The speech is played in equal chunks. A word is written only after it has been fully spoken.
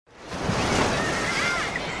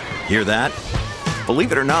Hear that?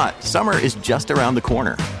 Believe it or not, summer is just around the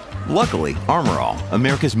corner. Luckily, Armor All,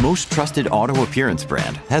 America's most trusted auto appearance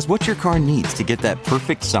brand, has what your car needs to get that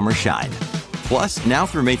perfect summer shine. Plus, now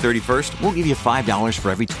through May 31st, we'll give you $5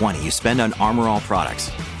 for every $20 you spend on Armor All products.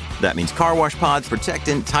 That means car wash pods,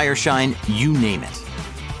 protectant, tire shine, you name it.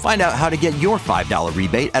 Find out how to get your $5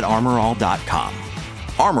 rebate at armorall.com.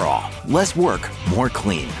 Armor All, less work, more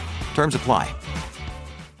clean. Terms apply.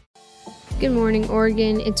 Good morning,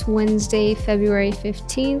 Oregon. It's Wednesday, February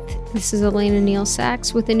 15th. This is Elena Neal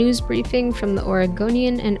Sachs with a news briefing from the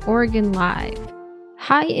Oregonian and Oregon Live.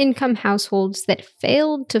 High-income households that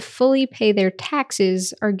failed to fully pay their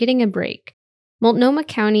taxes are getting a break. Multnomah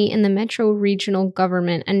County and the Metro Regional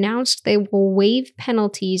Government announced they will waive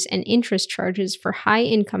penalties and interest charges for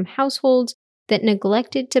high-income households that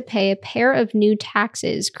neglected to pay a pair of new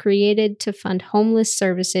taxes created to fund homeless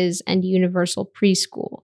services and universal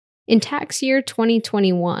preschool. In tax year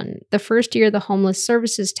 2021, the first year the homeless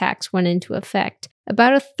services tax went into effect,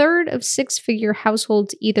 about a third of six-figure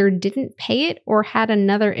households either didn't pay it or had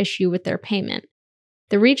another issue with their payment.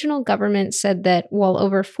 The regional government said that while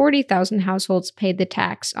over 40,000 households paid the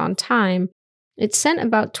tax on time, it sent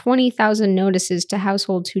about 20,000 notices to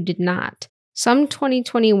households who did not. Some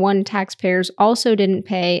 2021 taxpayers also didn't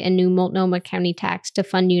pay a new Multnomah County tax to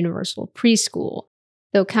fund universal preschool,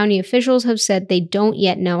 though county officials have said they don't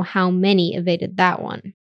yet know how many evaded that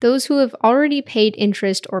one. Those who have already paid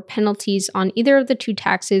interest or penalties on either of the two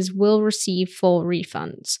taxes will receive full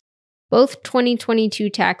refunds. Both 2022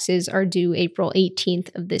 taxes are due April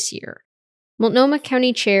 18th of this year. Multnomah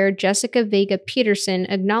County Chair Jessica Vega Peterson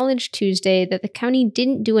acknowledged Tuesday that the county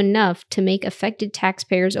didn't do enough to make affected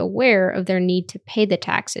taxpayers aware of their need to pay the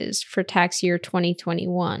taxes for tax year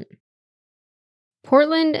 2021.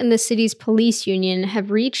 Portland and the city's police union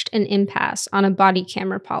have reached an impasse on a body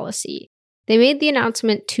camera policy. They made the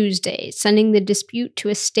announcement Tuesday, sending the dispute to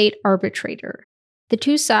a state arbitrator. The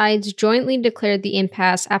two sides jointly declared the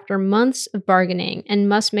impasse after months of bargaining and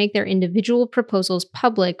must make their individual proposals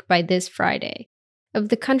public by this Friday. Of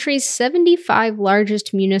the country's 75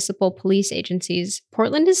 largest municipal police agencies,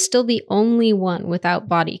 Portland is still the only one without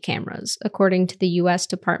body cameras, according to the U.S.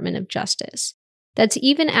 Department of Justice. That's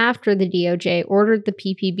even after the DOJ ordered the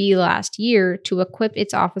PPB last year to equip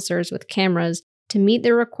its officers with cameras to meet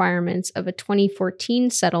the requirements of a 2014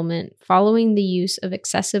 settlement following the use of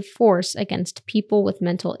excessive force against people with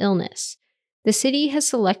mental illness. The city has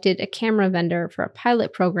selected a camera vendor for a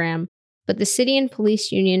pilot program, but the city and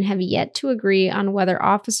police union have yet to agree on whether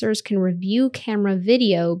officers can review camera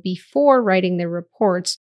video before writing their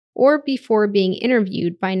reports or before being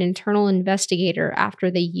interviewed by an internal investigator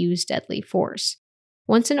after they use deadly force.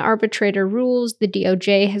 Once an arbitrator rules, the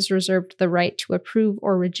DOJ has reserved the right to approve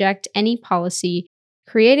or reject any policy,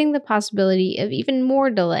 creating the possibility of even more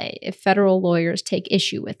delay if federal lawyers take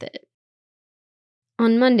issue with it.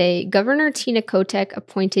 On Monday, Governor Tina Kotek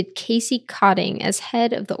appointed Casey Cotting as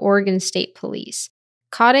head of the Oregon State Police.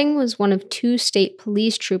 Cotting was one of two state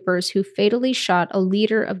police troopers who fatally shot a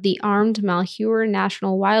leader of the armed Malheur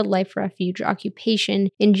National Wildlife Refuge occupation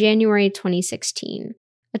in January 2016.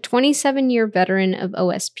 A 27-year veteran of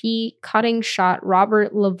OSP, Cotting shot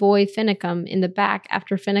Robert Lavoy Finicum in the back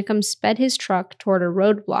after Finicum sped his truck toward a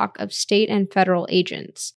roadblock of state and federal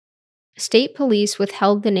agents. State police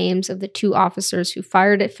withheld the names of the two officers who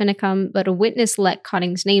fired at Finicum, but a witness let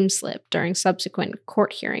Cotting's name slip during subsequent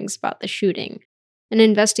court hearings about the shooting. An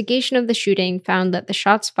investigation of the shooting found that the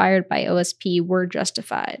shots fired by OSP were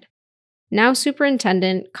justified. Now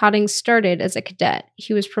superintendent, Cotting started as a cadet.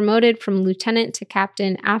 He was promoted from lieutenant to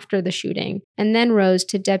captain after the shooting, and then rose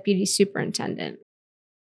to deputy superintendent.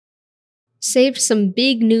 Saved some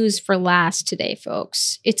big news for last today,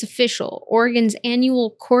 folks. It's official. Oregon's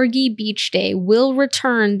annual Corgi Beach Day will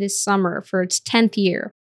return this summer for its 10th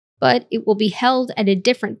year, but it will be held at a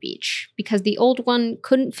different beach because the old one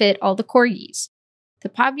couldn't fit all the corgis. The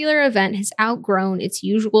popular event has outgrown its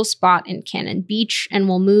usual spot in Cannon Beach and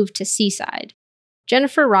will move to Seaside.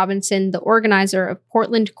 Jennifer Robinson, the organizer of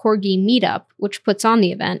Portland Corgi Meetup, which puts on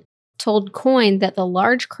the event, told KOIN that the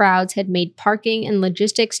large crowds had made parking and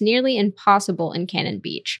logistics nearly impossible in Cannon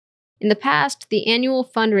Beach. In the past, the annual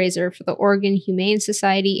fundraiser for the Oregon Humane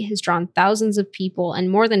Society has drawn thousands of people and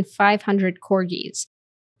more than 500 corgis.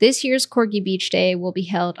 This year's Corgi Beach Day will be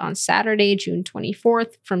held on Saturday, June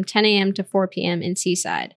 24th from 10 a.m. to 4 p.m. in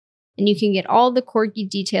Seaside, and you can get all the Corgi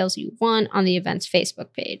details you want on the event's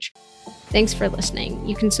Facebook page. Thanks for listening.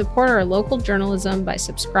 You can support our local journalism by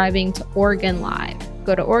subscribing to Oregon Live.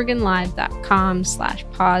 Go to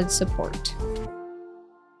OregonLive.com/pod support.